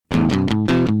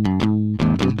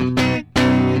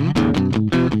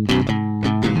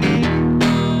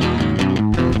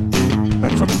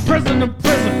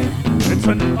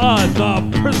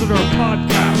The Prisoner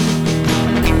Podcast.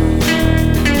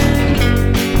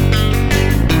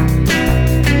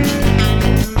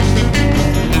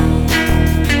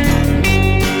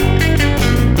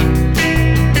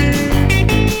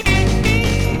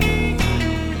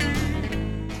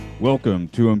 Welcome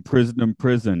to Imprisoned in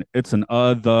Prison. It's an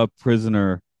The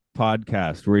Prisoner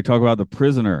podcast where we talk about The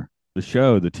Prisoner, the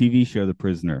show, the TV show, The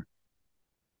Prisoner.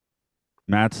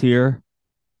 Matt's here.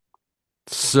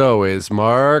 So is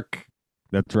Mark.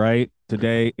 That's right.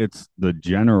 Today it's The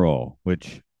General,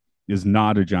 which is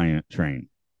not a giant train.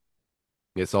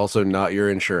 It's also not your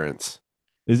insurance.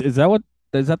 Is that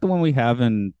the one we have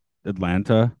in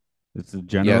Atlanta? It's the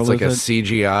General. Yeah, it's like a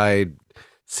CGI.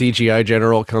 CGI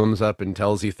general comes up and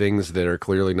tells you things that are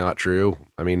clearly not true.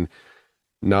 I mean,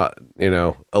 not,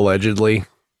 allegedly.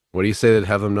 What do you say that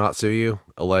have them not sue you?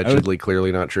 Allegedly,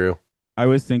 clearly not true. I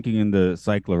was thinking in the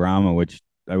Cyclorama, which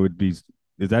is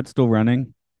that still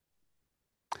running?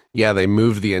 Yeah, they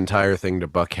moved the entire thing to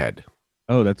Buckhead.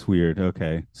 Oh, that's weird.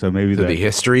 Okay. So maybe the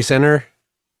History Center?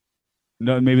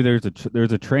 No, maybe there's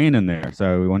a train in there.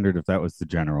 So we wondered if that was the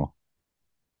General.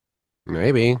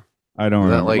 Maybe. I don't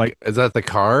remember. Is that the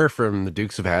car from the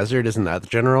Dukes of Hazzard? Isn't that the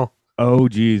General? Oh,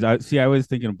 geez. I was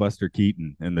thinking of Buster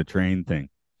Keaton and the train thing.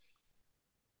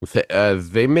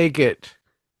 They make it,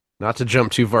 not to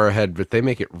jump too far ahead, but they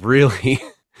make it really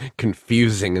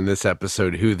confusing in this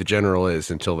episode who the General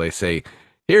is until they say,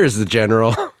 "Here's the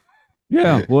General."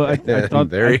 Yeah, well, I thought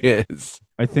there he is.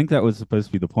 I think that was supposed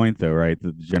to be the point, though, right?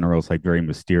 That the General's like very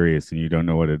mysterious, and you don't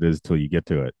know what it is till you get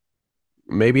to it.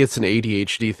 Maybe it's an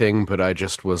ADHD thing, but I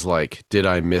just was like, did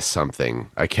I miss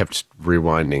something? I kept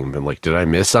rewinding and like, did I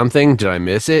miss something? Did I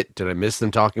miss it? Did I miss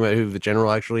them talking about who the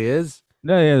General actually is?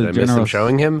 No, yeah, did I miss them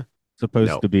showing him?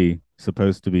 Supposed to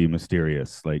be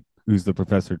mysterious, like who's the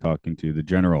professor talking to? The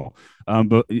General.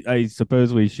 But I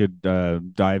suppose we should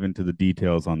dive into the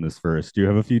details on this first. Do you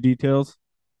have a few details?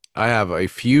 I have a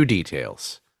few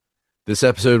details. This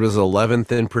episode was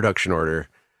 11th in production order,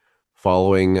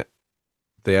 following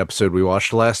the episode we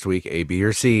watched last week, A, B,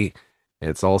 or C, and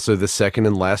it's also the second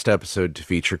and last episode to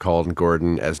feature Colin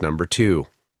Gordon as number 2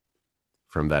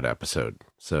 from that episode.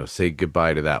 So say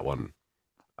goodbye to that one.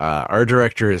 Our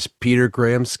director is Peter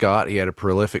Graham Scott. He had a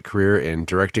prolific career in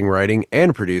directing, writing,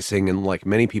 and producing, and like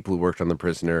many people who worked on The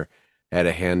Prisoner, had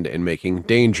a hand in making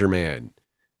Danger Man.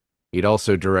 He'd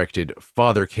also directed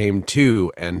Father Came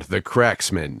 2 and The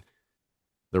Cracksman.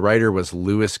 The writer was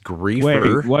Louis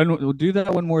Griefer. Wait, do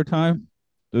that one more time.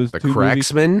 The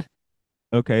Cracksman? Movies?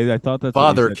 Okay, I thought that's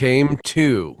Father Came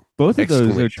 2. Both of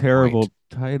those are terrible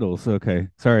titles. Okay,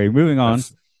 sorry, moving on.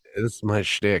 This is my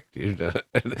shtick, dude.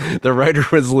 The writer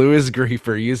was Louis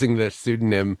Griefer, using the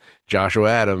pseudonym Joshua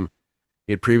Adam.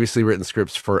 He had previously written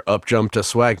scripts for Up Jumped a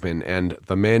Swagman and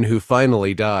The Man Who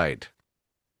Finally Died.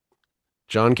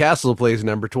 John Castle plays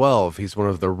number 12. He's one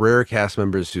of the rare cast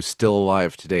members who's still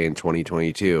alive today in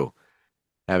 2022,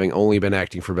 having only been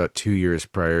acting for about 2 years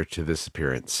prior to this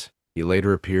appearance. He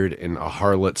later appeared in A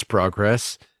Harlot's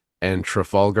Progress and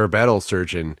Trafalgar Battle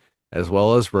Surgeon, as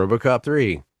well as RoboCop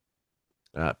 3.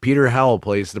 Peter Howell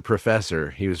plays the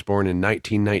professor. He was born in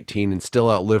 1919 and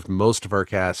still outlived most of our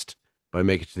cast by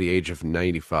making it to the age of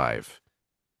 95.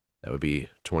 That would be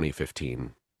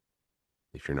 2015,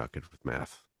 if you're not good with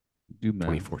math. Do math.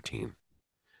 2014.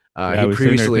 He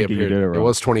previously appeared.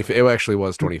 It actually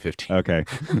was 2015. Okay.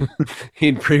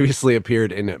 He'd previously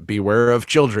appeared in Beware of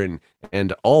Children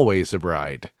and Always a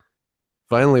Bride.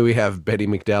 Finally, we have Betty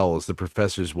McDowell as the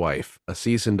professor's wife, a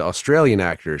seasoned Australian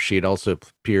actor. She had also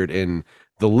appeared in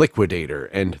The Liquidator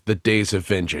and The Days of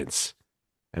Vengeance,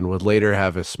 and would later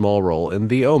have a small role in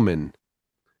The Omen.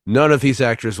 None of these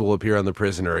actors will appear on The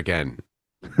Prisoner again.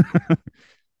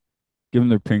 Give them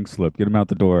their pink slip. Get them out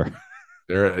the door.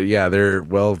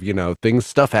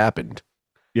 Stuff happened.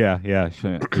 Yeah,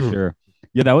 for sure.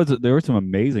 Yeah, there were some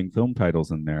amazing film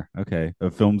titles in there. Okay,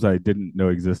 of films I didn't know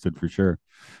existed for sure.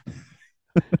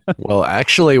 Well,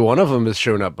 actually, one of them has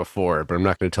shown up before, but I'm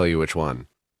not going to tell you which one.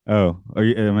 Oh,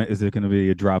 is it going to be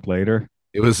a drop later?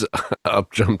 It was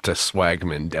Up Jump to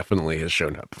Swagman. Definitely has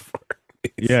shown up before.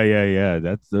 Yeah.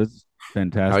 That's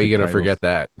fantastic. How are you going to forget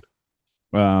that?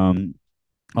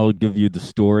 I'll give you the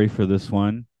story for this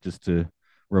one just to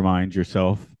remind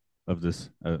yourself of this.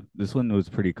 This one was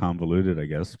pretty convoluted, I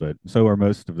guess, but so are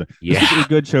most of the. Yeah, this is a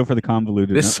good show for the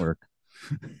convoluted network.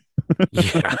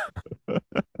 Yeah.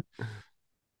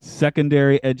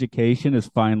 Secondary education has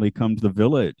finally come to the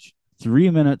village. 3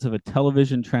 minutes of a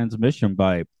television transmission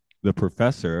by the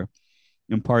professor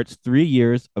imparts 3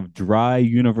 years of dry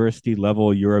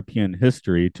university-level European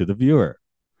history to the viewer.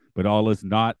 But all is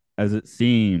not as it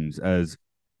seems, as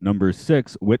Number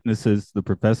 6 witnesses the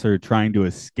professor trying to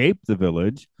escape the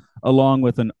village, along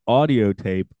with an audio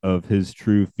tape of his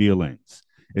true feelings.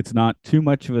 It's not too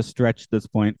much of a stretch at this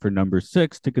point for number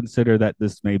 6 to consider that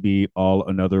this may be all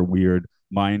another weird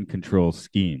mind control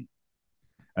scheme.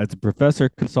 As the professor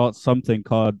consults something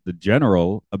called the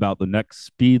general about the next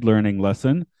speed learning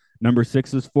lesson, number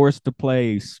 6 is forced to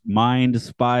play mind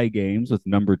spy games with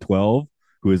number 12,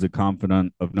 who is a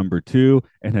confidant of number 2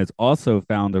 and has also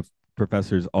found the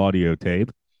professor's audio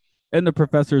tape, and the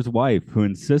professor's wife, who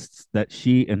insists that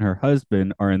she and her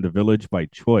husband are in the village by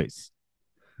choice.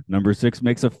 Number 6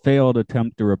 makes a failed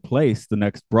attempt to replace the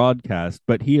next broadcast,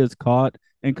 but he is caught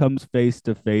and comes face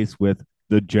to face with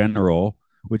the general,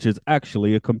 which is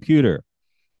actually a computer.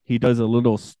 He does a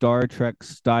little Star Trek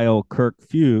style Kirk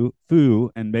Fu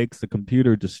and makes the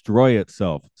computer destroy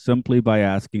itself simply by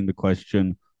asking the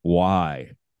question,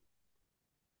 why?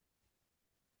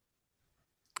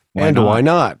 Why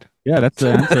not? Yeah, that's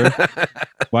the answer.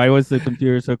 Why was the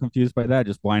computer so confused by that?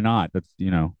 Just why not? That's,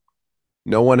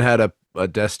 No one had a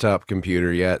desktop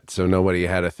computer yet, so nobody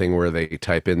had a thing where they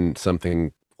type in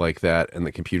something like that and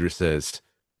the computer says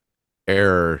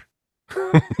error.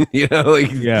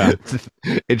 Yeah.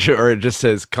 Or it just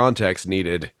says context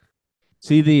needed.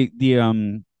 See, the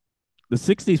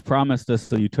 60s promised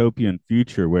us a utopian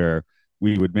future where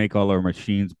we would make all our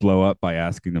machines blow up by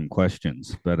asking them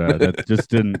questions, but that just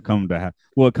didn't come to happen.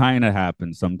 Well, it kind of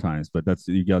happens sometimes, but that's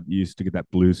you got used to get that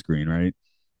blue screen, right?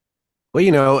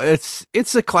 Well,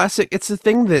 it's a classic. It's a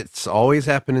thing that's always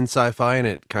happened in sci-fi, and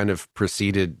it kind of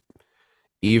preceded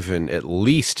even at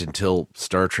least until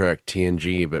Star Trek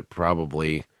TNG, but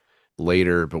probably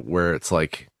later. But where it's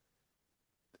like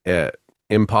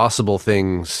impossible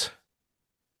things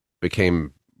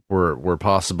were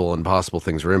possible, and possible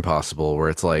things were impossible. Where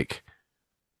it's like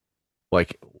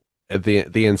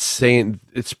the insane.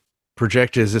 It's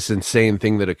projected as this insane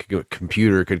thing that a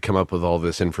computer could come up with all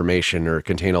this information or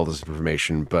contain all this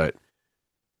information, but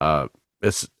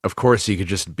it's of course you could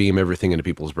just beam everything into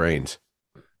people's brains.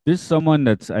 There's someone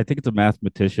I think it's a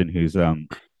mathematician who's I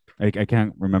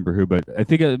can't remember who, but I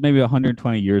think maybe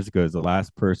 120 years ago is the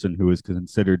last person who was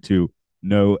considered to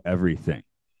know everything.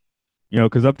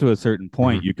 Because up to a certain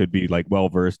point, you could be like well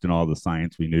versed in all the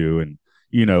science we knew and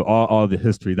all the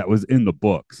history that was in the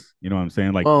books. You know what I'm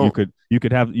saying? Like Well, you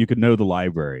could know the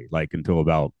library like until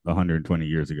about 120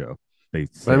 years ago. They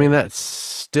I mean say. that's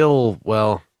still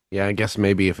well, yeah. I guess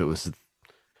maybe if it was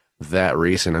that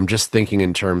recent, I'm just thinking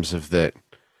in terms of that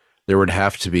there would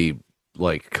have to be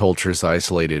like cultures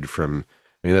isolated from.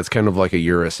 I mean, that's kind of like a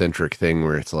Eurocentric thing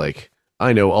where it's like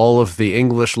I know all of the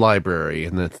English library,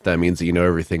 and that means that you know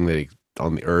everything that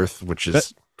on the earth, which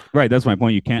is Right, that's my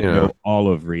point. You can't you know know,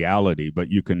 all of reality, but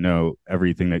you can know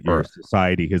everything that your or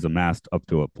society has amassed up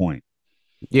to a point.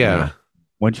 You know, yeah,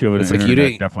 once you have it's an like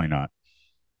internet, definitely not.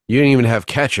 you didn't even have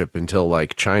ketchup until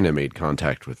like China made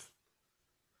contact with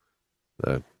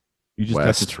the You just have to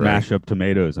West, right? smash up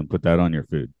tomatoes and put that on your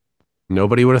food.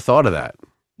 Nobody would have thought of that.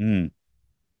 Mm.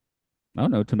 I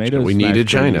don't know. Tomatoes We smash needed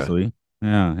pretty China. easily.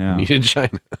 Yeah, We yeah. needed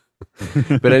China.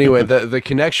 But anyway, the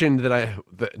connection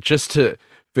that just to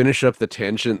finish up the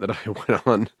tangent that I went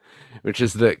on, which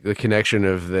is the connection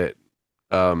of that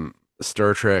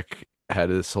Star Trek had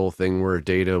this whole thing where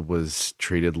Data was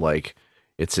treated like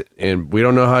and we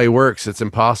don't know how he works. It's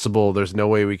impossible. There's no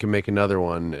way we can make another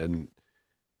one.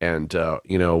 And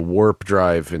warp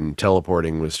drive and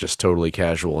teleporting was just totally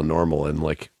casual and normal. And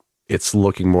like it's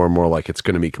looking more and more like it's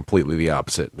going to be completely the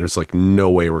opposite. There's like no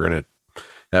way we're going to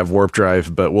have warp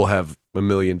drive, but we'll have a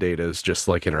million datas just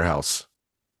like in our house.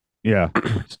 Yeah.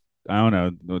 I don't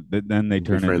know. Then they Be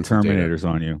turn into friends with Data. Terminators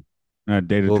on you.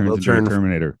 Data Well, turns they'll into a turn.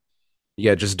 Terminator.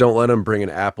 Yeah, just don't let them bring an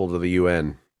apple to the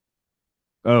UN.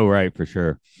 Oh, right, for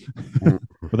sure. Mm.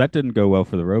 Well, that didn't go well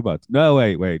for the robots. No,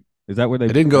 wait. Is that where they?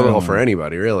 It didn't go well for Oh,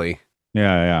 anybody, really.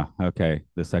 yeah. Okay,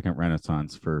 the second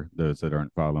Renaissance for those that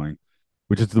aren't following,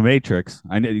 which is the Matrix.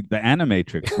 I know the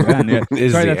Animatrix. Yeah.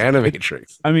 Is Sorry, the that's.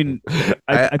 Animatrix. I mean,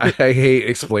 I I think hate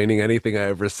explaining anything I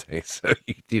ever say, so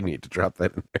you need to drop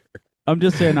that in there. I'm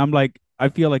just saying. I'm like, I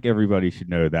feel like everybody should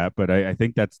know that, but I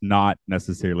think that's not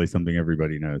necessarily something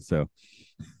everybody knows. So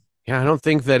Yeah, I don't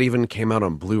think that even came out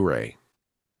on Blu-ray.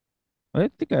 I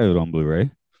think I owe it on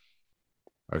Blu-ray.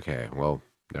 Okay, well,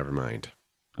 never mind.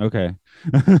 Okay.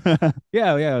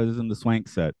 Yeah, it was in the Swank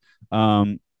set.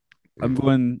 Um, I'm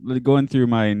going through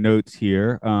my notes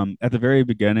here. At the very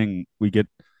beginning, we get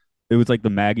it was like the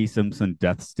Maggie Simpson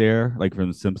death stare, like from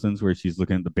The Simpsons, where she's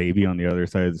looking at the baby on the other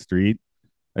side of the street.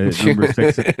 Number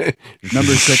six,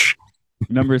 number six,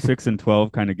 number 6 and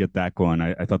 12 kind of get that going.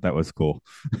 I thought that was cool.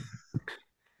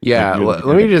 like Yeah, near the let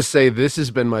me beginning. just say this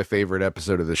has been my favorite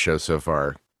episode of the show so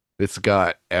far. It's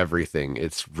got everything.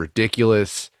 It's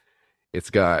ridiculous. It's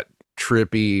got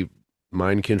trippy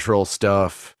mind control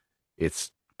stuff.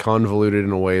 It's convoluted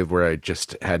in a way where I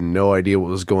just had no idea what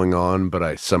was going on, but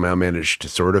I somehow managed to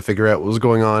sort of figure out what was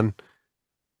going on.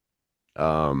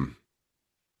 Um,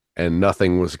 and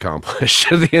nothing was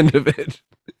accomplished at the end of it.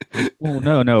 Well,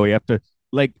 no, we have to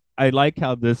like. I like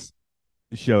how this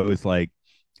show is like.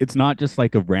 It's not just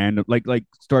like a random like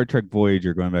Star Trek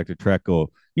Voyager going back to Trek.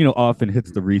 Often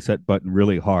hits the reset button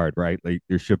really hard, right? Like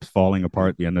your ship's falling apart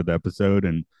at the end of the episode,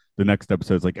 and the next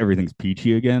episode's like everything's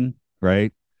peachy again,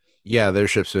 right? Yeah, their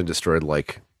ship's been destroyed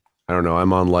like I don't know.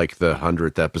 I'm on like the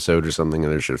 100th episode or something,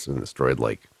 and their ship's been destroyed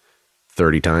like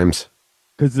 30 times.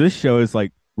 Because this show is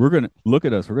like we're gonna look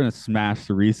at us. We're gonna smash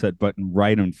the reset button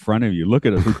right in front of you. Look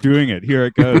at us. We're doing it. Here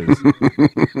it goes.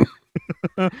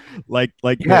 like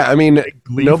Yeah, I mean,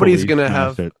 nobody's gleefully gonna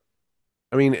smash have. it.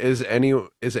 I mean, is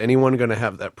anyone gonna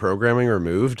have that programming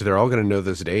removed? They're all gonna know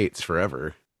those dates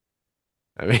forever.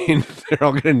 I mean, they're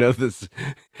all gonna know this.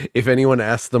 If anyone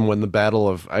asks them when the battle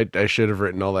of, I should have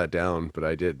written all that down, but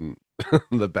I didn't.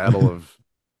 The battle of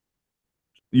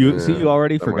You see, you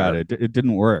already forgot somewhere. it. It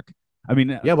didn't work. I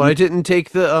mean, Yeah, but I didn't take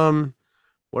the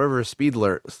whatever speed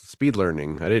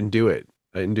learning. I didn't do it.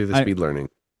 I didn't do the I speed learning.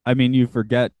 I mean, you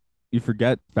forget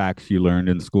facts you learned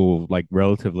in school like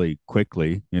relatively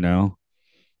quickly. I Yeah,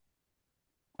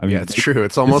 mean, it's true.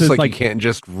 It's this almost is like you like can't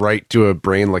just write to a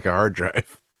brain like a hard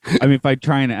drive. I mean, if I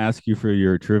try and ask you for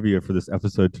your trivia for this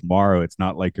episode tomorrow, it's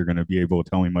not like you're going to be able to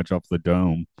tell me much off the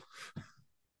dome.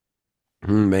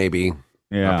 Maybe. I'll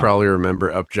Yeah. probably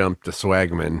remember up jump to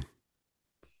Swagman.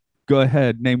 Go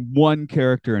ahead. Name one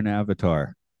character in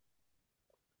Avatar.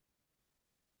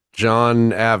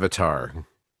 John Avatar.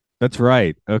 That's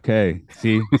right. Okay.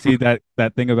 See that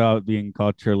thing about being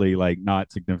culturally like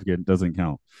not significant doesn't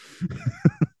count.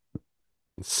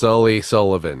 Sully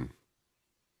Sullivan.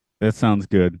 That sounds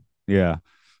good. Yeah.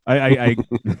 I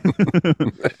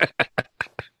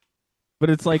but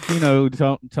it's like,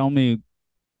 tell me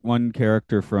one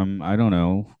character from, I don't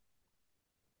know,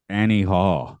 Annie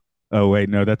Hall. Oh wait,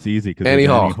 no, that's easy because Annie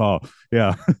there's Annie Hall. Hall.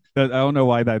 Yeah. I don't know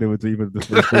why that it was even the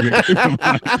first thing that came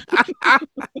to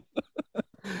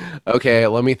mind. Okay,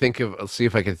 let me think of. Let's see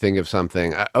if I can think of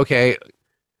something. Okay,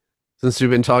 since we've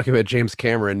been talking about James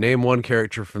Cameron, name one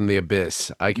character from The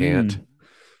Abyss. I can't. Mm.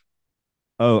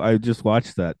 Oh, I just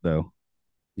watched that though.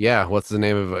 Yeah, what's the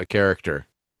name of a character?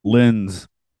 Linz.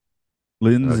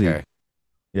 Lindsay. Okay,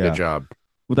 good Yeah. job.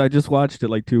 Well, I just watched it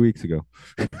like 2 weeks ago.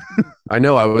 I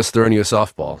know I was throwing you a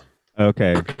softball,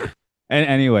 Okay. And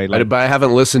anyway, like but I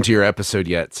haven't listened to your episode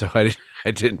yet, so I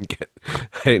didn't get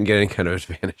any kind of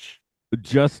advantage.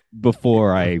 just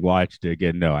before I watched it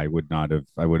again, no, I would not have.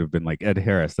 I would have been like Ed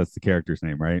Harris. That's the character's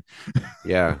name, right?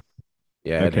 Yeah,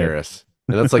 yeah, Ed Okay. Harris,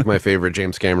 and that's like my favorite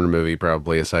James Cameron movie,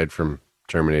 probably aside from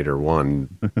Terminator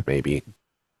One, maybe.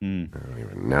 Mm. I don't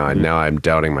even, now I'm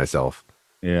doubting myself.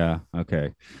 Yeah.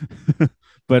 Okay.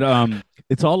 But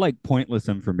it's all like pointless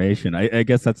information. I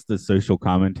guess that's the social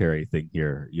commentary thing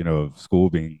here, of school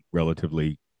being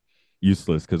relatively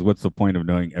useless. Because what's the point of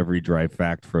knowing every dry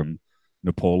fact from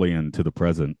Napoleon to the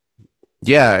present?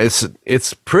 Yeah,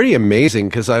 it's pretty amazing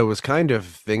because I was kind of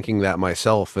thinking that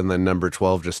myself, and then number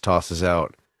 12 just tosses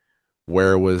out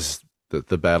where was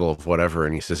the Battle of whatever,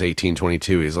 and he says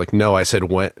 1822. He's like, no, I said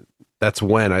when. That's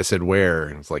when I said where,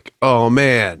 and it's like, oh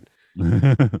man,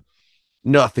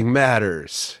 nothing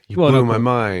matters. You Well, blew my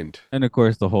mind. and of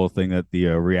course, the whole thing that the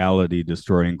reality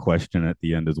destroying question at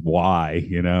the end is why,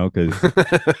 because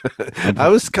I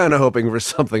was kind of hoping for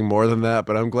something more than that,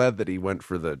 but I'm glad that he went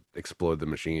for the explode the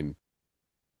machine.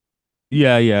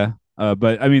 yeah, yeah.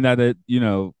 But I mean I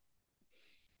know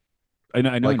Like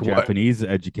in what? Japanese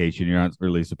education, you're not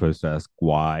really supposed to ask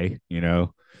why,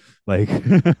 like,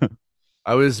 But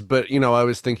I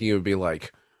was thinking it would be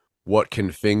like, why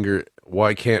can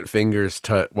fingers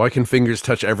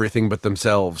touch everything but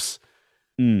themselves?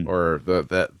 mm, Or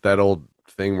that old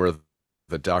thing where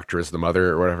the doctor is the mother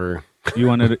or whatever. you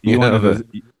wanted you You know wanted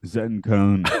the a Zen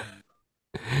cone.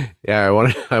 Yeah,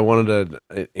 I wanted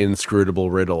an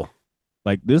inscrutable riddle.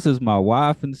 Like this is my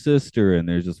wife and sister, and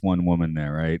there's just one woman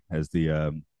there, right? As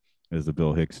the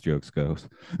Bill Hicks jokes goes.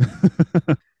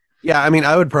 Yeah, I mean,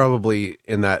 I would probably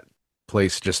in that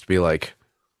place just be like,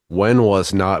 when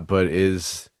was not but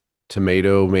is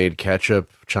tomato made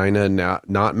ketchup China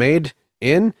not made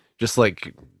in? Just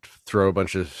like throw a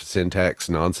bunch of syntax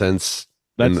nonsense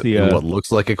That's the in what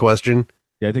looks like a question.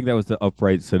 Yeah, I think that was the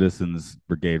Upright Citizens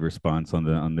Brigade response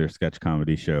on their sketch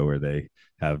comedy show where they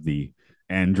have the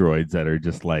androids that are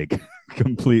just like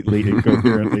completely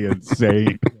incoherently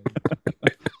insane.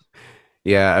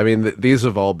 Yeah, I mean, these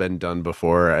have all been done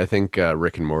before. I think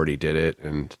Rick and Morty did it,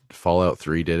 and Fallout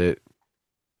 3 did it.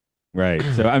 Right.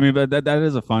 So I mean, but that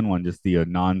is a fun one, just the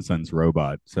nonsense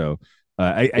robot. So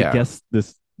I Yeah. guess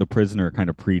the prisoner kind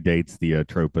of predates the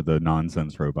trope of the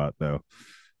nonsense robot, though,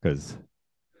 because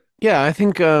Yeah, I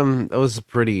think that was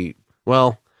pretty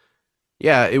well.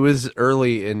 Yeah, it was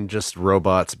early in just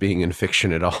robots being in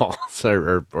fiction at all,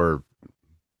 so or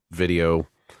video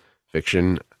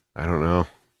fiction. I don't know.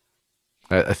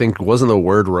 I think wasn't the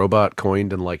word robot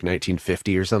coined in like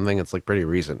 1950 or something? It's like pretty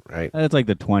recent, right? it's like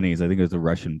the 20s. I think it was a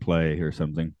Russian play or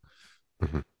something.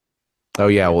 Mhm. Oh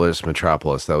yeah, well there's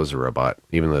Metropolis. That was a robot,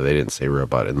 even though they didn't say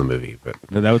robot in the movie, but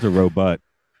No, that was a robot.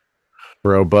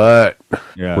 robot,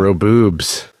 Yeah.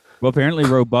 roboobs Well, apparently,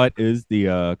 robot is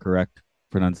the correct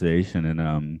pronunciation,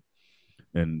 and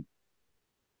in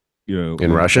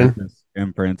when Russian.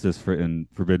 Francis for in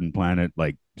Forbidden Planet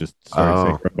like just started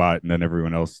saying Oh, robot, and then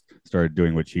everyone else started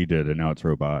doing what she did, and now it's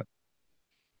robot.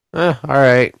 all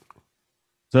right.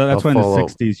 So I'll that's why in the follow.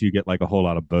 '60s you get like a whole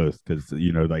lot of both because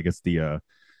I guess the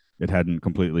it hadn't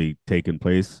completely taken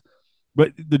place.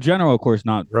 But the general, of course,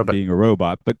 not Robot. being a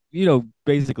robot, but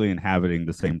basically inhabiting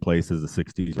the same place as the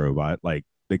 '60s robot. Like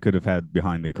they could have had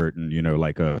behind the curtain,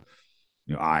 like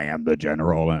I am the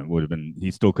general, and it would have been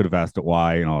he still could have asked it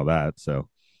why and all that. So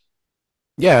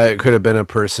Yeah, it could have been a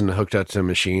person hooked up to a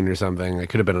machine or something. It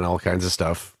could have been all kinds of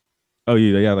stuff. oh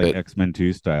yeah, like That X-Men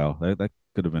 2 style. That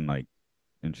could have been like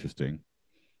interesting.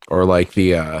 or like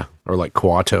the or like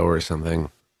Quato or something.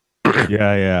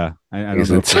 Yeah, yeah. I don't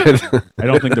Because know if the instead I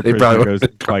don't think the they prisoner probably goes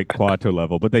quite Quato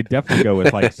level, but they definitely go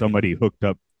with like somebody hooked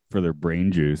up for their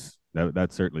brain juice.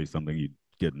 That's certainly something you'd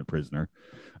get in a prisoner.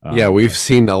 yeah, Um, we've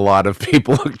seen a lot of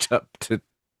people hooked up to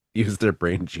use their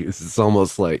brain juice. It's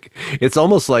almost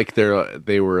like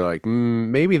they were like,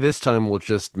 maybe this time we'll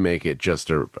just make it just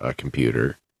a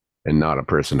computer and not a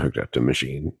person hooked up to a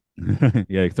machine.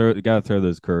 yeah, gotta throw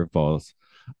those curveballs.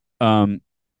 Um,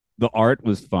 the art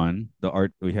was fun. The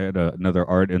art we had another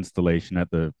art installation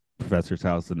at the professor's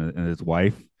house and his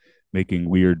wife making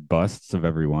weird busts of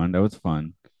everyone. That was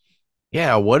fun.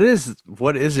 Yeah, what is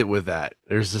it with that?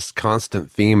 There's this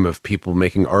constant theme of people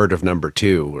making art of number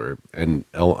two, or and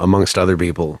amongst other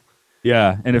people.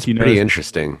 Yeah, and It's if you pretty notice,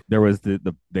 interesting. there was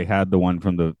they had the one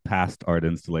from the past art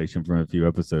installation from a few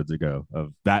episodes ago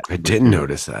of that I number didn't two.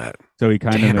 notice that. So he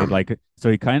kind of made Damn, like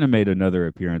he kind of made another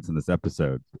appearance in this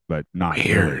episode, but not really.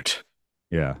 weird.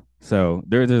 Yeah. So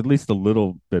there's at least a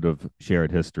little bit of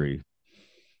shared history.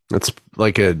 It's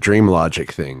like a dream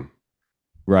logic thing.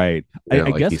 Right. I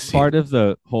Like guess you see. part of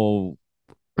the whole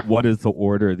what is the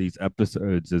order of these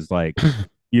episodes is like,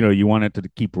 you want it to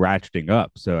keep ratcheting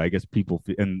up. So I guess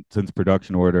and since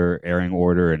production order, airing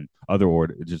order, and other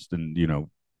order, just and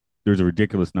there's a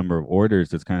ridiculous number of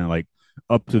orders. It's kind of like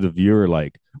up to the viewer,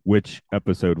 like which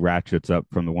episode ratchets up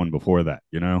from the one before that.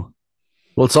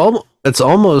 Well, it's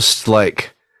almost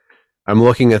like I'm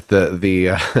looking at the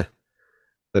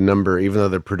the number, even though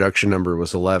the production number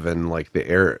was 11. Like the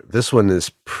air, this one is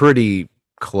pretty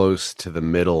close to the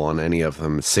middle on any of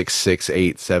them.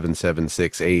 668,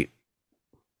 7768.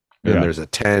 And Yeah. there's a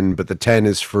 10, but the 10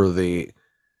 is for the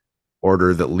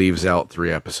order that leaves out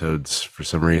 3 episodes for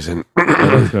some reason.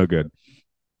 Oh, that's no good.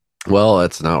 Well,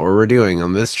 that's not what we're doing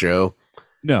on this show.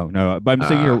 No, no. But I'm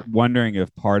sitting here Uh, wondering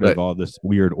if part of but all this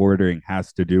weird ordering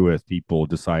has to do with people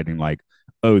deciding like,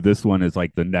 oh, this one is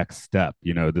like the next step.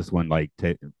 This one like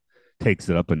takes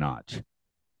it up a notch.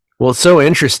 well, it's so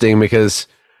interesting because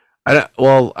I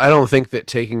don't think that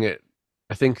taking it.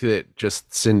 I think that just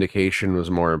syndication was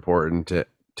more important to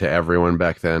everyone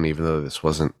back then, even though this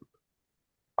wasn't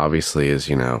obviously as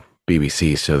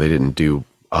BBC, so they didn't do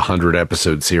 100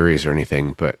 episode series or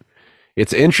anything. But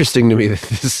it's interesting to me that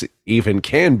this even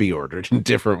can be ordered in a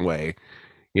different way.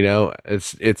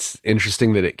 It's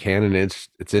interesting that it can, and it's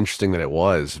interesting that it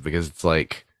was, because it's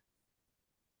like,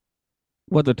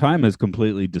 Well, at the time is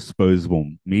completely disposable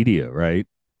media, right?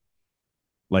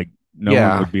 Like no one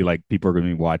yeah, would be like people are going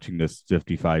to be watching this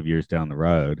 55 years down the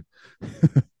road.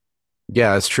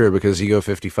 yeah, it's true, because you go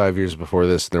 55 years before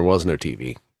this, there was no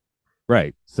TV.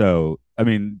 Right. So, I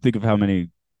mean, think of how many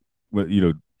what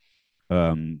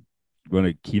um when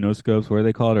a kinoscopes, what do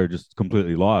they call it, are just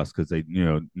completely lost because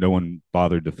no one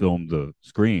bothered to film the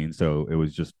screen, so it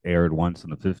was just aired once in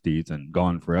the 50s and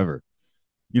gone forever.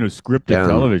 Scripted Down.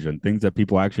 television, things that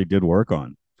people actually did work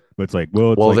on. But it's like,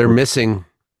 well, it's Well, like they're we're missing.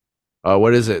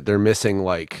 What is it? They're missing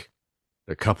like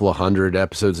a couple of hundred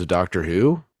episodes of Doctor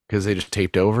Who because they just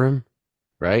taped over him.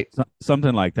 right?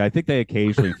 Something like that. I think they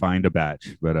occasionally find a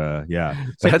batch, but yeah.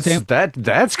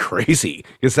 That's crazy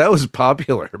because that was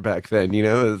popular back then.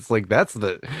 It's like that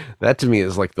to me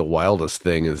is like the wildest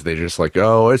thing is they just like,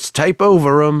 oh, it's tape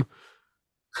over them.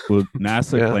 Well,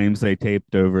 NASA Yeah. claims they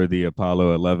taped over the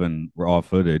Apollo 11 raw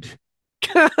footage.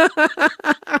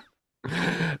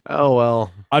 Oh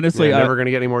well. Yeah, Honestly, never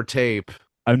gonna get any more tape.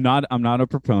 I'm not a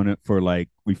proponent for like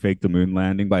we faked the moon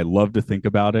landing, but I love to think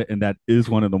about it, and that is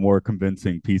one of the more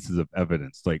convincing pieces of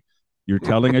evidence. Like you're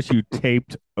telling us you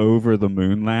taped over the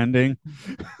moon landing.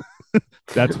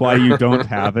 That's why you don't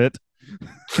have it.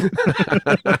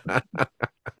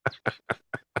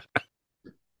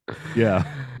 Yeah.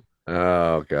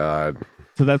 Oh God.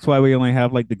 So that's why we only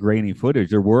have like the grainy footage.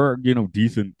 There were,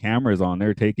 decent cameras on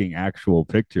there taking actual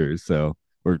pictures. So,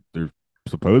 or there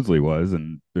supposedly was,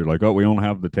 and they're like, oh, we don't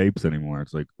have the tapes anymore.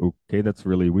 It's like, okay, that's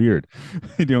really weird.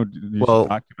 You should Well,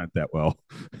 document that well.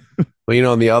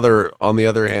 on the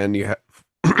other hand, you have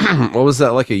what was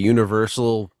that, like a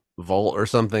universal vault or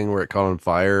something where it caught on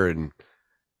fire and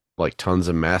like tons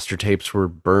of master tapes were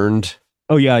burned?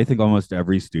 Oh yeah, I think almost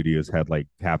every studio's had like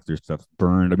half their stuff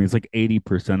burned. I mean, it's like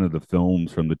 80% of the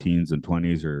films from the teens and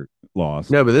 20s are lost.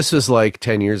 No, but this was like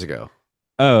 10 years ago.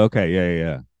 Oh, okay, yeah, yeah,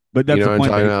 yeah. But You that's know the what I'm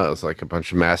point. talking about? It was like a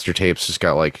bunch of master tapes just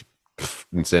got like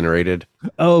incinerated.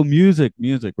 Oh, music.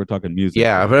 We're talking music.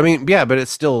 Yeah, but I mean, yeah, but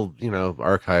it's still,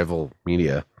 archival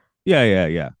media. Yeah, yeah,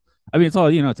 yeah. I mean, it's all,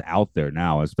 it's out there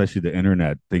now, especially the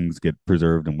internet. Things get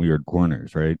preserved in weird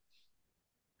corners, right?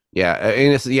 Yeah,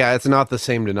 and it's not the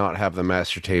same to not have the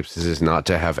master tapes as is not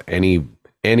to have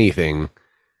anything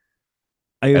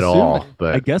I at assume, all. I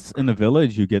But guess in the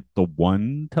village you get the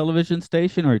one television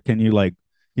station, or can you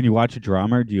watch a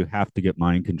drama, or do you have to get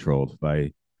mind controlled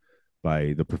by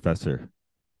the professor?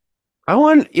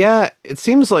 yeah, it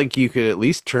seems like you could at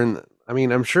least turn. I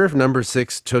mean, I'm sure if number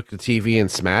six took the TV and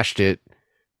smashed it,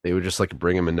 they would just like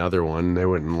bring him another one. They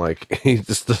wouldn't like, he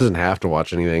just doesn't have to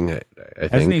watch anything, I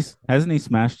Hasn't think. he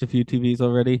smashed a few TVs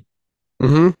already?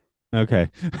 Hmm. Okay.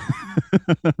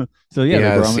 So yeah,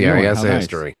 they're Yes, growing a new yeah, he one. has How a nice.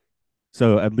 history.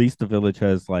 So at least the village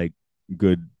has like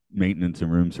good maintenance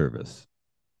and room service.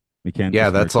 We can't Yeah,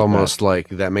 discourage that's that. almost like,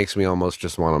 that makes me almost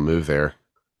just want to move there.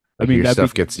 I Like mean,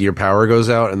 your power goes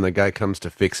out and the guy comes to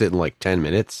fix it in like 10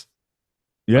 minutes.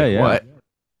 yeah, Like yeah, what?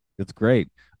 it's great.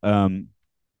 Um,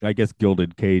 I guess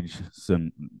gilded cage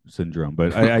syndrome,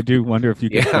 but I do wonder if you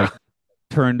could Yeah. like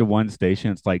turn to one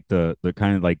station. It's like the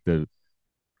kind of like the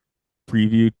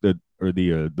preview the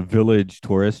village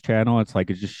tourist channel. It's like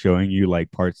it's just showing you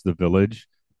like parts of the village,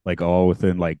 like all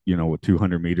within like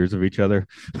 200 meters of each other.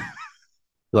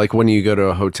 Like when you go to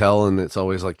a hotel and it's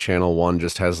always like channel one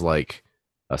just has like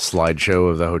a slideshow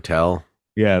of the hotel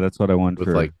Yeah, that's what I want with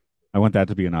for. like, I want that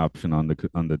to be an option on the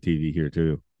TV here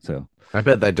too. So I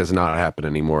bet that does not happen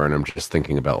anymore. And I'm just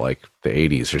thinking about like the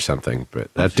 80s or something, but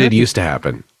I'm that sure did if you, used to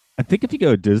happen. I think if you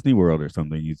go to Disney World or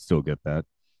something, you'd still get that.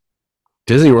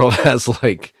 Disney World has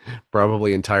like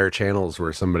probably entire channels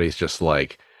where somebody's just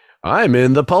like, I'm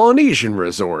in the Polynesian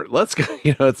resort. Let's go.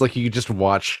 It's like you just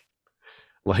watch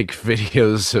like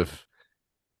videos of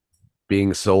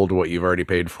being sold what you've already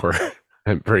paid for.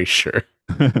 I'm pretty sure.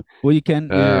 Well, you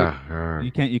can. Uh, uh,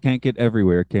 You can't get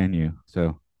everywhere, can you?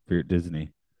 So if you're at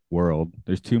Disney World,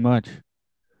 there's too much. That's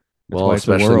well, why it's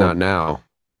a especially not world. now.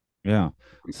 Yeah.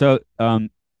 So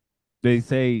they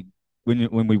say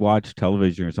when we watch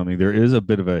television or something, there is a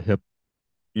bit of a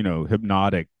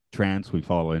hypnotic trance we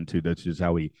fall into. That's just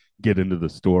how we get into the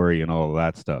story and all of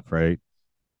that stuff, right?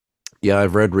 Yeah,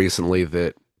 I've read recently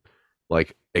that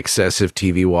like excessive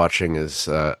TV watching is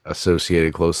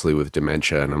associated closely with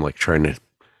dementia, and I'm like trying to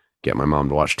get my mom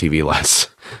to watch TV less.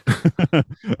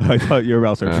 I thought you were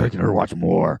about to start Uh, tricking her to watch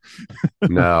more.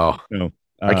 no, No.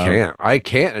 I Uh, can't. I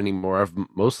can't anymore. I've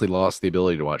mostly lost the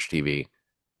ability to watch TV.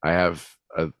 I have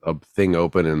a thing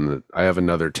open and I have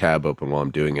another tab open while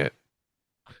I'm doing it.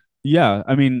 yeah,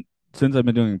 I mean, since I've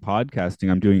been doing podcasting,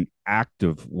 I'm doing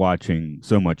active watching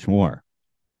so much more.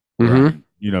 Where Mm-hmm.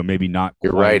 I'm, maybe not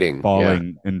You're quite writing, yeah.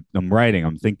 falling, and I'm writing,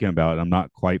 I'm thinking about it. I'm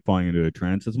not quite falling into a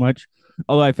trance as much.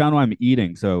 Although I found when I'm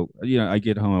eating, so I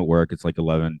get home at work, it's like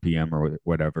 11 p.m. or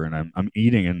whatever, and I'm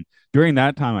eating, and during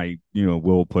that time, I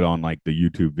will put on like the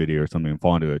YouTube video or something and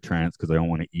fall into a trance because I don't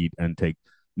want to eat and take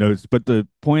notes. But the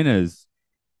point is,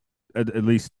 at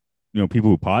least people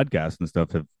who podcast and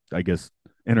stuff have, I guess,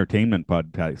 entertainment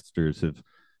podcasters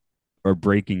are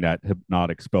breaking that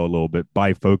hypnotic spell a little bit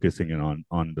by focusing in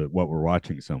on the what we're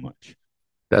watching so much.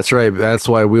 That's right. That's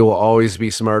why we will always be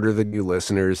smarter than you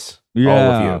listeners. All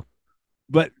of Yeah, you.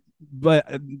 but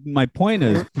my point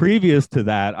is, previous to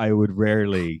that, I would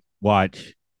rarely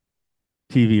watch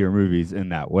TV or movies in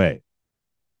that way.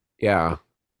 Yeah.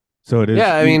 So it is.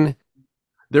 Yeah, I mean,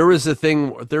 there was a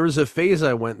phase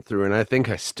I went through, and I think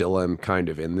I still am kind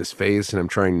of in this phase, and I'm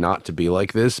trying not to be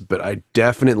like this, but I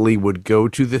definitely would go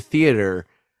to the theater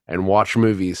and watch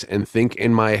movies and think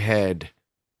in my head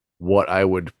what I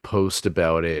would post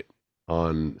about it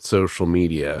on social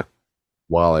media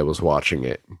while I was watching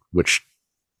it, which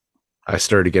I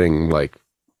started getting like,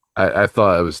 I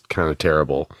thought it was kind of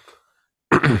terrible.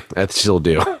 I still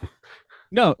do,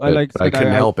 No, I but like I I said,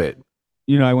 couldn't help it.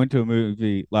 I went to a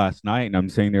movie last night, and I'm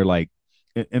sitting there like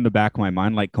in the back of my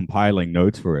mind, like compiling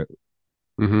notes for it,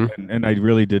 Hmm. and I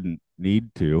really didn't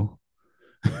need to.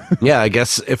 Yeah, I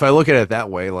guess if I look at it that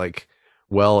way, like,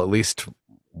 well, at least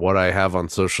what I have on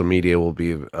social media will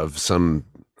be of something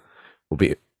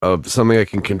I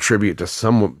can contribute to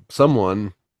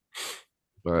someone.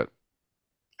 But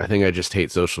I think I just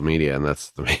hate social media, and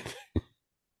that's the main thing.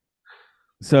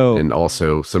 So And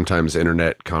also, sometimes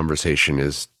internet conversation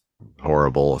is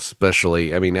horrible,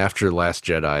 especially. I mean, after Last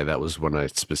Jedi, that was when I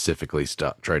specifically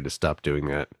tried to stop doing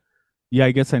that. yeah,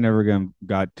 I guess I never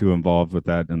got too involved with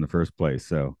that in the first place.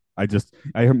 So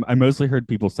I mostly heard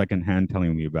people secondhand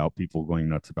telling me about people going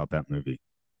nuts about that movie.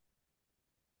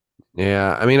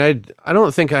 Yeah, I mean, I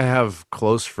don't think I have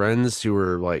close friends who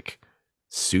are like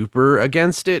super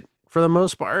against it for the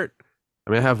most part.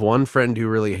 I mean, I have one friend who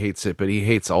really hates it, but he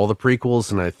hates all the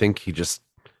prequels, and I think he just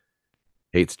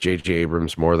hates J.J.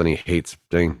 Abrams more than he hates.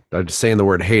 I'm just saying the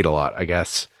word hate a lot, I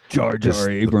guess. Jar Jar Just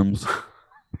Abrams.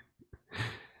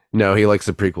 no, he likes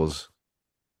the prequels.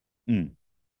 Mm,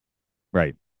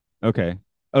 right. Okay.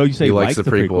 Oh, you He say likes like the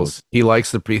the prequels? prequels. He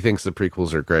thinks the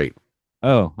prequels are great.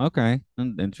 Oh, okay.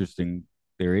 An interesting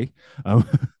theory. Um,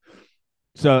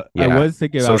 so Yeah,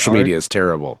 social media is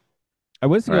terrible. I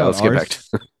was All thinking right, about let's get back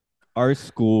to. our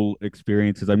school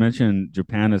experiences. I mentioned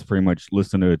Japan is pretty much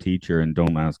listen to a teacher and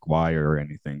don't ask why or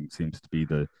anything. Seems to be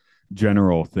the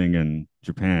general thing in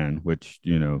Japan, which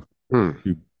Hmm.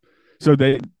 you, so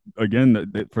they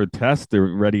again for tests they're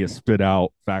ready to spit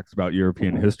out facts about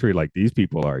European history like these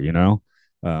people are,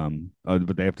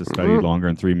 but they have to study Hmm. longer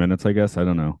in 3 minutes. I guess I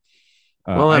don't know.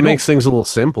 Well, I that don't. makes things a little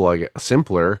simple. I guess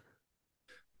simpler,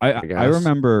 I I I guess.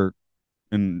 remember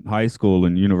in high school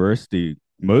and university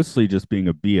mostly just being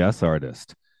a BS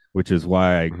artist, which is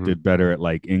why I Mhm. did better at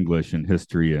like English and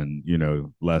history and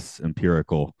less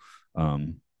empirical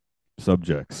um,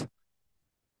 subjects.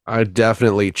 I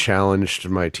definitely challenged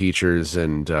my teachers,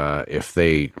 and if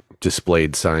they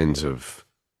displayed signs of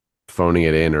phoning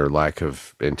it in or lack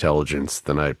of intelligence,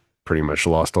 then I pretty much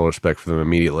lost all respect for them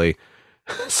immediately.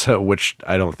 So, which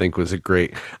I don't think was a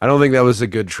great. I don't think that was a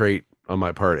good trait on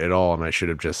my part at all, and I should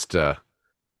have just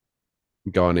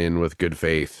gone in with good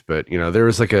faith. But there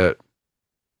was like a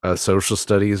social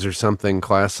studies or something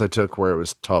class I took where it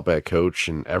was taught by a coach,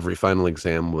 and every final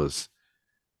exam was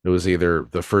it was either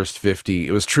the first 50,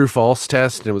 it was true false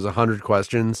test, and it was 100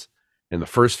 questions, and the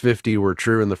first 50 were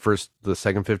true, and the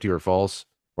second 50 were false,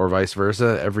 or vice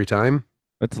versa every time.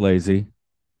 That's lazy.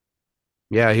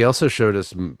 Yeah, he also showed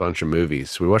us a bunch of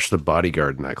movies. We watched The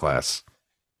Bodyguard in that class.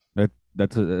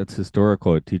 That's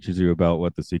historical. It teaches you about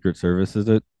what the Secret Service is.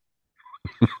 It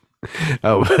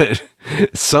Oh, but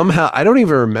somehow I don't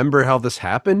even remember how this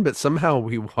happened, but somehow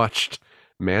we watched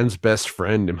Man's Best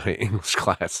Friend in my English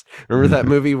class. Remember that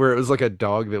movie where it was like a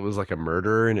dog that was like a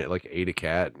murderer and it like ate a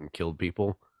cat and killed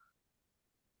people?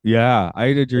 Yeah, I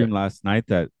had a Yeah. dream last night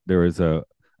that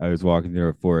I was walking through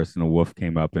a forest and a wolf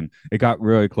came up and it got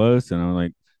really close and I'm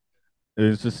like, it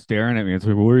was just staring at me. It's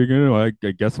like, what are you gonna do?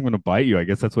 I guess I'm gonna bite you. I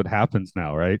guess that's what happens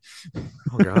now, right?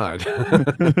 Oh God.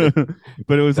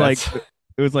 But That's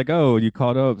it was like, oh, you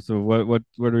caught up. So what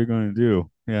are we going to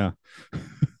do? Yeah.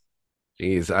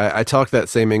 Jeez. I talked that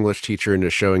same English teacher into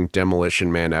showing Demolition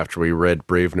Man after we read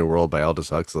Brave New World by Aldous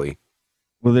Huxley.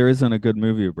 Well, there isn't a good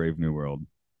movie of Brave New World.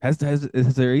 Has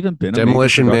there even been a major Demolition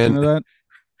production Man of that?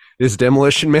 is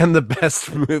Demolition Man the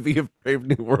best movie of Brave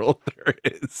New World there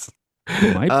is? It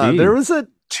might There be. was a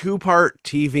two-part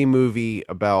TV movie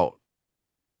about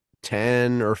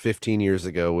 10 or 15 years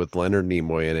ago with Leonard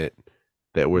Nimoy in it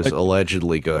that was But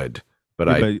allegedly good, but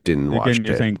yeah, I but didn't watch again,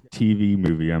 you're it. saying TV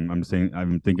movie. I'm saying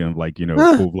I'm thinking of like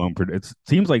Huh. full blown. It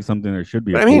seems like something there should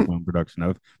be a But I full mean, blown production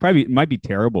of. Probably it might be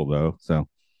terrible though. So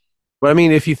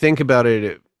if you think about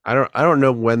it, I don't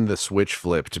know when the switch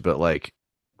flipped, but like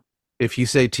if you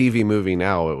say TV movie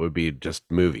now, it would be just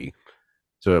movie.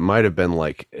 So it might have been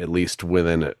like at least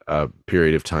within a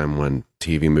period of time when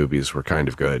TV movies were kind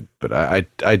of good, but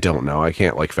I don't know. I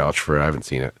can't like vouch for it. I haven't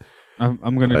seen it.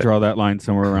 I'm gonna But draw that line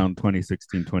somewhere around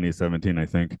 2016, 2017. I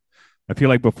think. I feel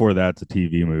like before that's a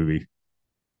TV movie.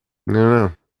 no,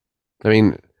 no. I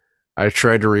mean, I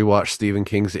tried to rewatch Stephen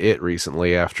King's It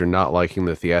recently after not liking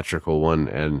the theatrical one,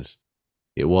 and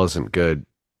it wasn't good.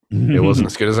 It wasn't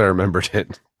as good as I remembered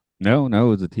it. No, no, it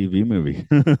was a TV movie.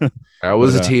 That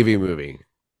was but a TV movie.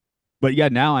 but yeah,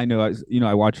 now I know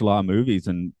I watch a lot of movies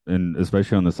and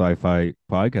especially on the sci-fi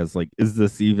podcast, like, is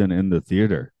this even in the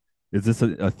theater? Is this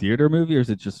a theater movie or is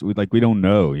it just like we don't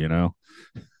know, you know?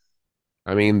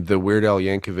 I mean, the Weird Al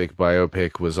Yankovic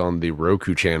biopic was on the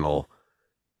Roku channel,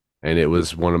 and it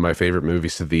was one of my favorite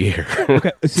movies of the year.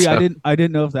 Okay. See, I So,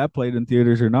 didn't know if that played in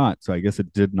theaters or not. So I guess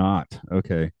it did not.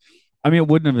 Okay. I mean, it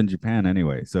wouldn't have in Japan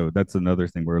anyway. So that's another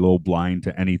thing. We're a little blind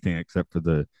to anything except for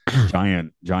the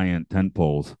giant tent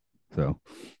poles. So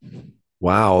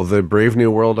wow, the Brave New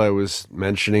World I was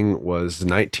mentioning was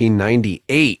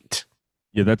 1998.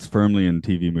 yeah, that's firmly in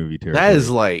TV movie That is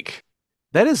territory. like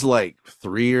that is like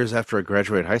 3 years after I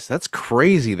graduated high school. That's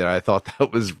crazy that I thought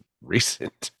that was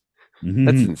recent.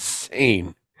 That's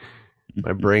insane.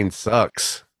 My brain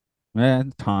sucks.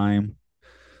 Time.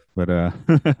 But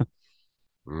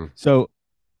Mm. so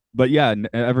but yeah,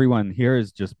 everyone here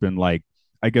has just been like,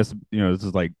 I guess this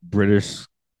is like British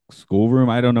schoolroom.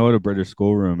 I don't know what a British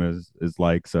schoolroom is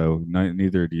like, so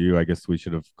neither do you. I guess we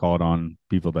should have called on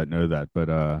people that know that. But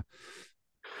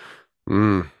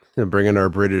Mm. And bring in our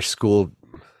British school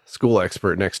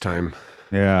expert next time.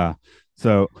 yeah.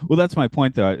 So well, that's my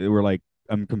point though. We're like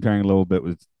I'm comparing a little bit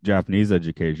with Japanese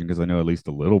education because I know at least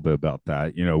a little bit about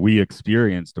that. We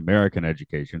experienced American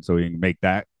education, so we can make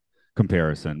that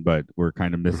comparison, but we're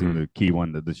kind of missing Mhm. the key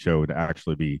one that the show would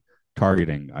actually be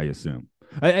targeting, I assume.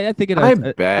 I think it I has,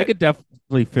 I bet. could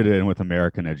definitely fit it in with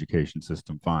American education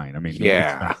system fine. I mean, it makes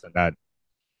Yeah. sense in that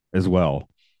as well.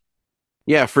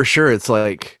 Yeah, for sure. It's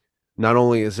like not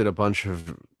only is it a bunch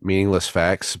of meaningless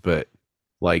facts, but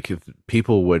like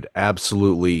people would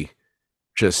absolutely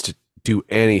just do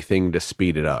anything to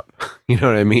speed it up. You know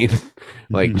what I mean?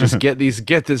 Like just get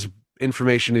this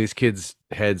information to these kids'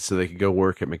 heads so they can go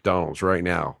work at McDonald's right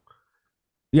now.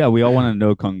 Yeah, we all want to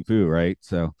know kung fu, right?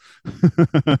 So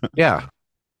Yeah.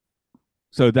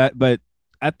 so that but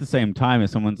at the same time, if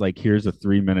someone's like, here's a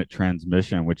 3-minute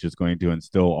transmission which is going to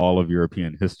instill all of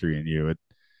European history in you,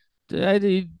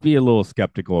 I'd be a little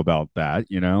skeptical about that.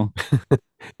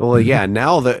 Well, yeah,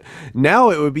 now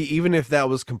it would be even if that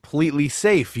was completely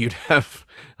safe, you'd have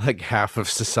like half of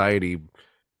society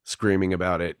screaming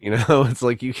about it, you know? It's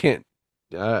like you can't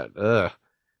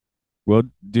Well,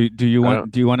 do you I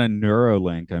don't want a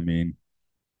Neuralink? I mean,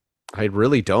 I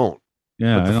really don't.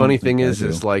 yeah, But I the funny don't thing think I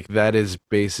is do. like that is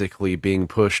basically being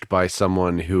pushed by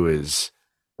someone who is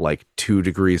like 2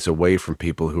 degrees away from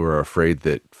people who are afraid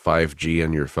that 5G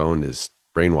on your phone is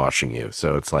brainwashing you.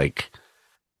 So it's like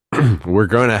we're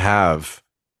going to have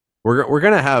we're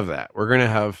going to have that. We're going to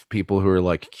have people who are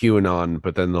like QAnon,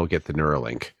 but then they'll get the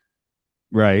Neuralink.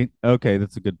 Right? Okay,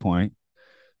 that's a good point.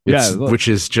 Yeah, It's look, which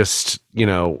is just,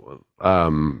 well,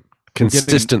 getting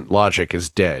consistent logic is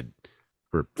dead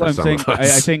for well, I'm some saying of I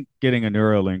us. think getting a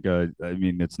Neuralink. I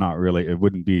mean, it's not really. It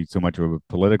wouldn't be so much of a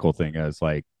political thing as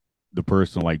like the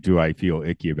personal. Like, do I feel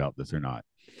icky about this or not?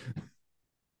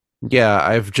 Yeah,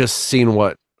 I've just seen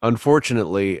what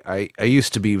unfortunately I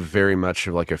used to be very much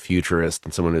of like a futurist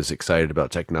and someone who's excited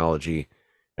about technology.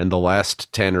 And the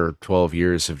last 10 or 12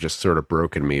 years have just sort of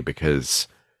broken me because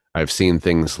I've seen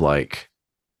things like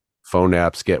phone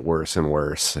apps get worse and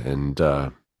worse and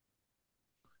So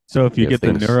if you you have get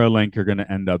the things Neuralink, you're going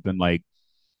to end up in like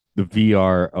the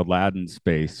VR Aladdin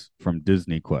space from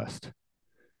Disney Quest,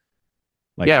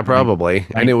 like yeah, probably.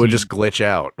 And it would just 19, glitch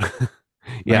out.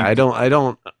 Yeah, 19. I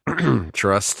don't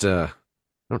trust I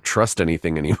don't trust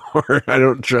anything anymore. I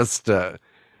don't trust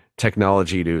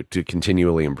technology to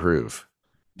continually improve.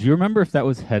 Do you remember if that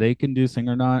was headache inducing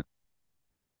or not?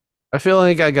 I feel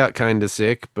like I got kind of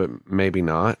sick, but maybe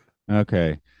not.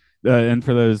 Okay. And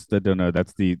for those that don't know, that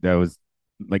was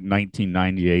like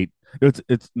 1998. It's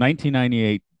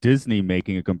 1998 Disney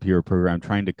making a computer program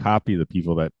trying to copy the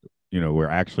people that were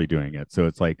actually doing it. So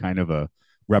it's like kind of a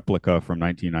replica from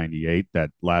 1998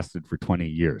 that lasted for 20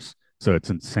 years. So it's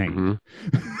insane.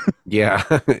 Hmm. Yeah,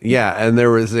 yeah. And there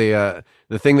was the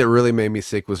thing that really made me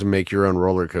sick was make your own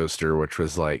roller coaster, which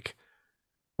was like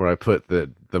where I put the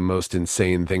most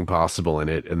insane thing possible in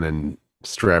it, and then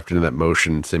strapped into that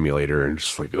motion simulator, and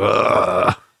just like,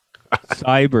 ugh.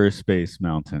 Cyberspace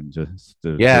Mountain, just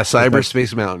Yeah, because that's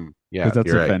Cyberspace Mountain. because Yeah, that's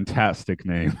you're a right. fantastic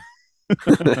name.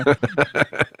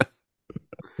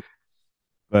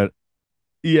 But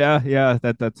yeah, yeah,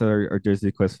 that's our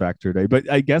Disney Quest Factor Day. But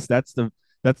I guess that's the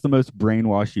most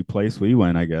brainwashy place we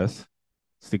went, I guess.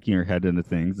 Sticking your head into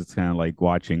things. It's kind of like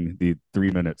watching the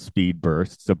 3-minute speed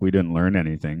burst, except we didn't learn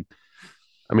anything.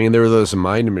 I mean, there were those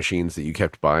mind machines that you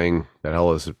kept buying that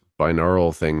hell is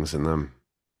binaural things in them.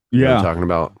 You know what I'm Yeah, talking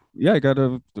about? yeah, I got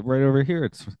a right over here.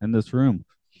 It's in this room.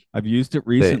 I've used it That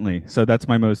recently, so that's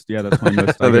my most. Yeah, that's my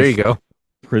most. I there you guess go.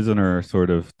 prisoner sort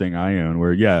of thing I own.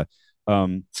 Where yeah,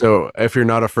 um, So if you're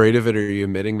not afraid of it, are you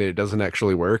admitting that it doesn't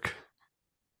actually work?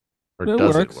 Or it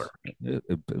does it works. work?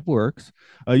 It works.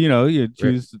 You Right.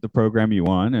 choose the program you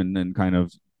want, and then kind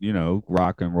of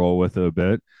rock and roll with it a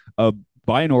bit. Uh,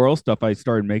 Binaural stuff I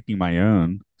started making my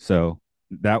own, so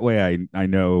that way I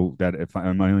know that if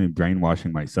I'm only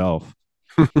brainwashing myself.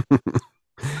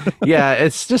 Yeah,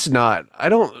 it's just not. I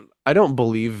don't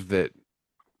believe that.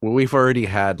 Well, we've already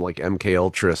had like MK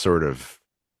Ultra sort of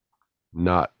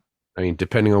not. I mean,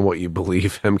 depending on what you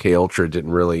believe, MK Ultra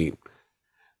didn't really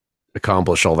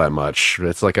accomplish all that much.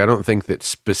 It's like I don't think that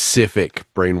specific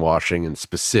brainwashing and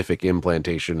specific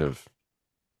implantation of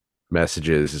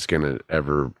messages is going to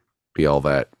ever be all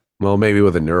that. Well, maybe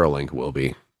with a Neuralink will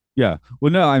be. Yeah.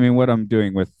 Well, no, I mean, what I'm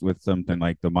doing with something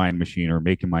like the Mind Machine or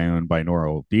making my own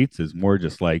binaural beats is more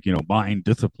just like, mind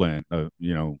discipline,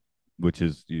 which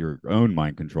is your own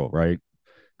mind control, right?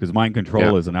 Because mind Yeah.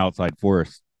 control is an outside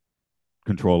force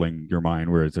controlling your mind,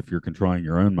 whereas if you're controlling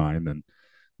your own mind, then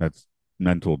that's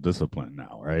mental discipline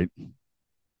now, right? Which,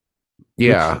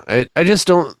 Yeah. I just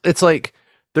don't. It's like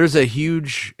there's a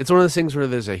huge, it's one of those things where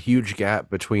there's a huge gap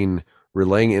between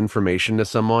relaying information to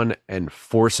someone and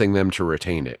forcing them to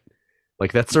retain it.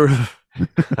 Like that's sort of,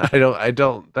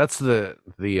 that's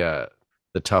the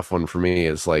tough one for me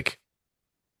is like,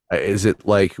 is it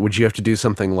like, would you have to do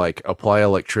something like apply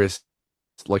electricity,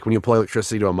 like when you apply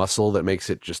electricity to a muscle that makes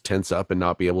it just tense up and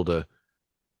not be able to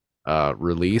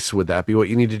release? Would that be what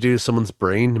you need to do to someone's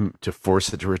brain to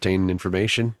force it to retain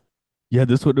information? yeah,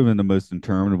 this would have been the most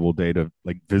interminable day to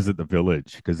like visit the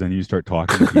village because then you start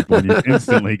talking to people and you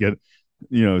instantly get,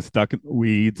 stuck in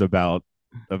weeds about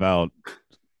the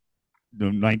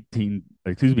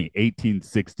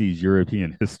 1860s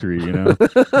European history.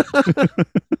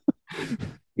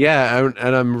 Yeah,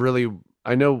 and I'm really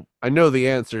I know the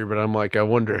answer, but I'm like I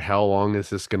wonder how long is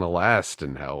this gonna last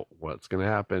and how what's gonna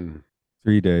happen.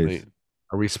 Three I days. mean,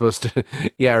 are we supposed to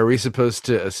yeah, are we supposed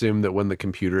to assume that when the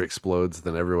computer explodes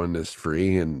then everyone is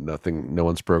free and no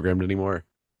one's programmed anymore?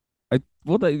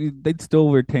 Well, they'd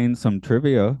still retain some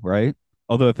trivia, right?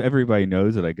 Although if everybody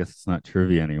knows it, I guess it's not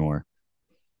trivia anymore.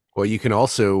 Well, you can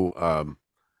also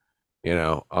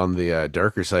on the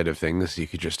darker side of things, you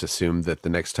could just assume that the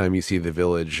next time you see the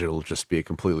village, it'll just be a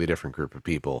completely different group of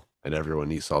people, and everyone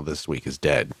you saw this week is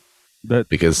dead That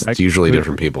because that it's usually could,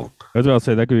 different people. as I'll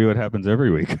say, that could be what happens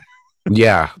every week.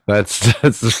 Yeah,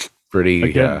 that's pretty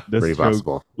Again, this pretty show,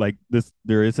 possible. like this,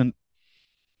 there isn't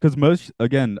because most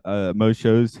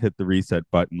shows hit the reset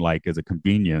button like as a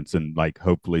convenience, and like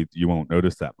hopefully you won't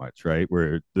notice that much, right?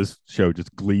 Where this show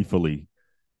just gleefully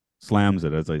slams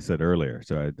it, as I said earlier.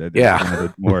 So it's one of Yeah.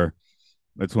 the more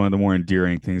That's one of the more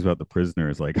endearing things about the prisoner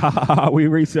is like, ha ha ha, we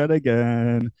reset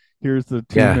again. Here's the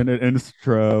two Yeah. minute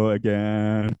intro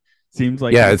again. Seems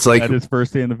like Yeah, he's it's like at his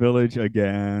first day in the village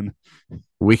again.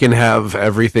 we can have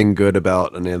everything good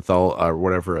about an anthology or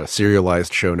whatever, a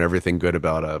serialized show and everything good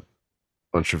about a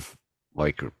bunch of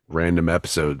like random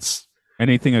episodes.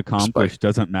 Anything Just like accomplished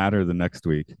doesn't matter the next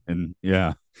week. And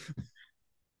yeah.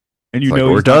 And it's like,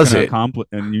 or does it?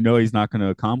 he's not gonna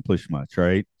accomplish much,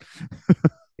 right?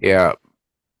 Yeah.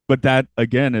 But that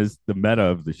again is the meta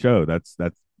of the show. That's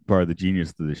part of the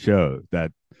genius of the show.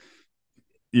 That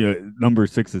number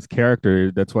six's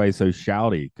character, that's why he's so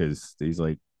shouty, because he's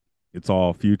like it's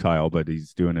all futile, but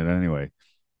he's doing it anyway.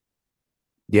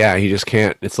 Yeah, he just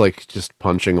can't. It's like just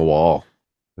punching a wall.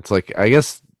 It's like I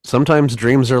guess sometimes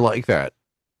dreams are like that.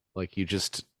 Like you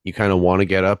kind of want to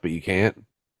get up but you can't.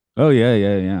 Oh yeah,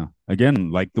 yeah, yeah.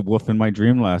 Again, like the wolf in my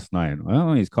dream last night.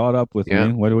 Well, he's caught up with Yeah.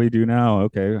 me. What do we do now?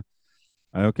 Okay.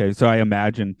 Okay. So I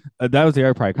imagine that was the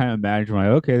other part. I kind of imagine like,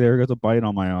 okay, there goes a bite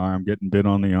on my arm, getting bit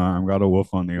on the arm, got a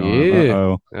wolf on the arm. Yeah.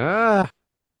 Uh-oh. Ah.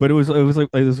 But it was like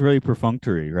it was really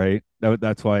perfunctory, right?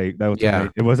 That's why that was Yeah.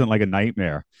 it wasn't like a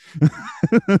nightmare.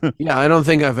 Yeah, I don't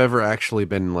think I've ever actually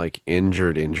been like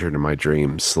injured in my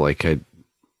dreams. Like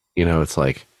it's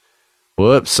like,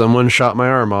 whoops, someone shot my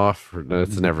arm off.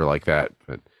 It's never like that.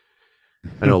 But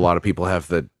I know a lot of people have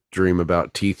the dream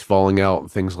about teeth falling out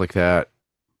and things like that,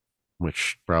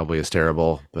 which probably is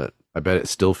terrible. But I bet it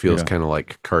still feels Yeah. kind of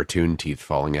like cartoon teeth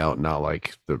falling out, not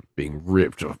like the being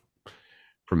ripped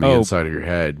from the Oh, inside of your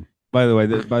head. by the way,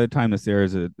 by the time this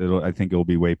airs, I think it will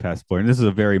be way past spoiler. And this is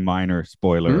a very minor Hmm?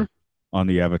 spoiler on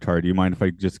the Avatar. Do you mind if I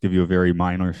just give you a very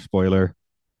minor spoiler?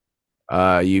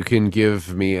 You can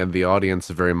give me and the audience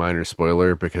a very minor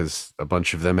spoiler because a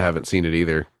bunch of them haven't seen it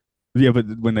either. Yeah, but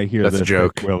when they hear That's a this, they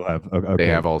joke. will have. They Okay.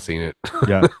 have all seen it.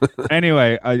 Yeah.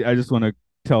 Anyway, I just want to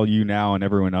tell you now, and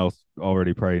everyone else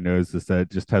already probably knows this, that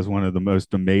it just has one of the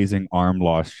most amazing arm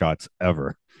loss shots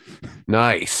ever.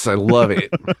 Nice. I love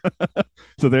it.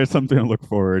 So there's something to look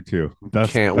forward to.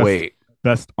 Can't wait.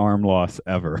 Best arm loss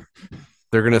ever.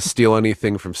 They're gonna steal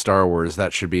anything from Star Wars.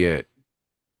 That should be it.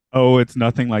 Oh, it's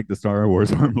nothing like the Star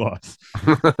Wars arm loss.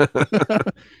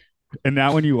 And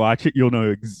now when you watch it, you'll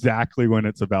know exactly when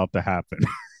it's about to happen.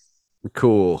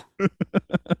 Cool.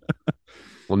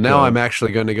 Well, now So, I'm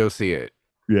actually going to go see it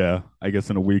yeah, I guess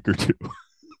in a week or two.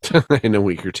 in a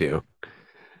week or two.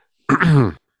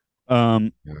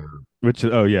 Um, which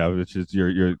is, oh yeah, which is your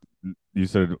you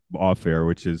said off air,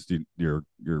 which is you're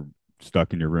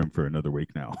stuck in your room for another week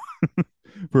now.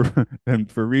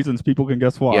 For reasons people can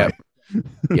guess why. Yep.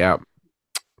 Yep.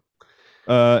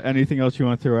 Anything else you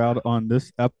want to throw out on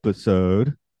this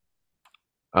episode?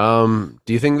 Do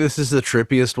you think this is the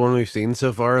trippiest one we've seen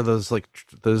so far? Those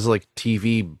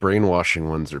TV brainwashing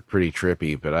ones are pretty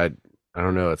trippy, but I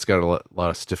don't know. It's got a lot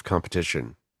of stiff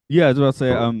competition. Yeah, I was about to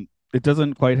say, it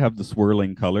doesn't quite have the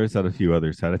swirling colors that a few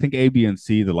others had. I think A, B, and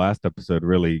C, the last episode,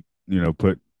 really,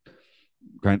 put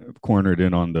kind of cornered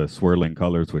in on the swirling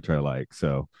colors, which I like.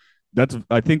 So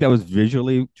I think that was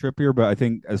visually trippier, but I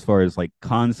think as far as like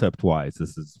concept wise,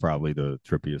 this is probably the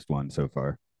trippiest one so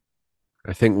far.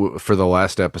 I think for the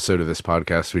last episode of this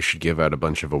podcast, we should give out a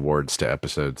bunch of awards to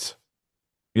episodes.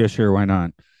 Yeah, sure, why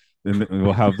not? And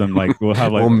we'll have them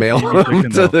we'll mail them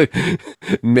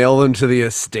mail them to the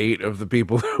estate of the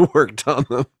people who worked on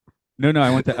them. No,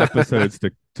 I want the episodes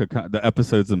to the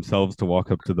episodes themselves to walk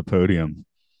up to the podium.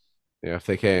 Yeah, if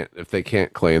they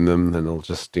can't claim them, then they'll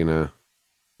just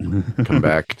come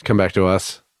back to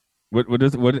us. What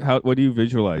do you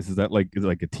visualize? Is it like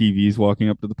a TV's walking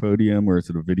up to the podium, or is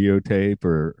it a videotape,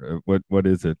 or what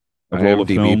is it? A roll of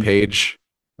film? Page.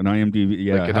 An IMDb,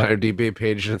 yeah, like an IMDb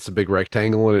page, and it's a big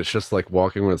rectangle, and it's just like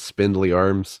walking with spindly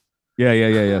arms.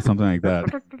 Yeah, something like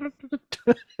that.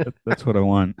 That's what I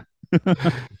want.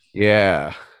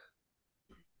 Yeah.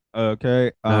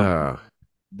 Okay.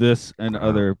 This and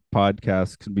other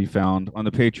podcasts can be found on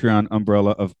the Patreon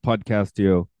umbrella of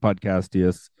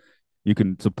Podcastius. You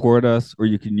can support us, or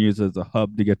you can use it as a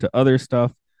hub to get to other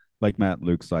stuff like Matt and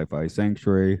Luke's Sci-Fi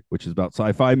Sanctuary, which is about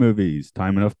sci-fi movies.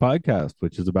 Time Enough Podcast,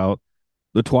 which is about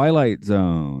the Twilight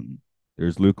Zone.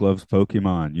 There's Luke Loves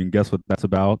Pokemon. You can guess what that's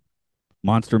about.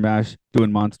 Monster Mash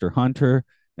doing Monster Hunter,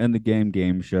 and the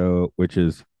Game Show, which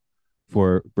is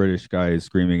for British guys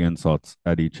screaming insults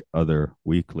at each other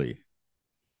weekly.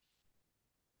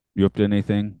 You up to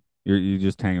anything? You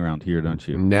just hang around here, don't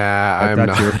you? Nah,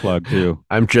 that's your plug too.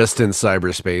 I'm just in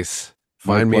cyberspace.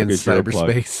 Find me in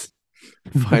cyberspace.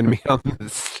 Find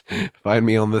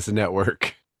me on this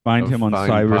network. Find him on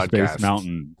Cyberspace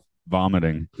Mountain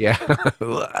vomiting.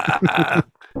 Yeah.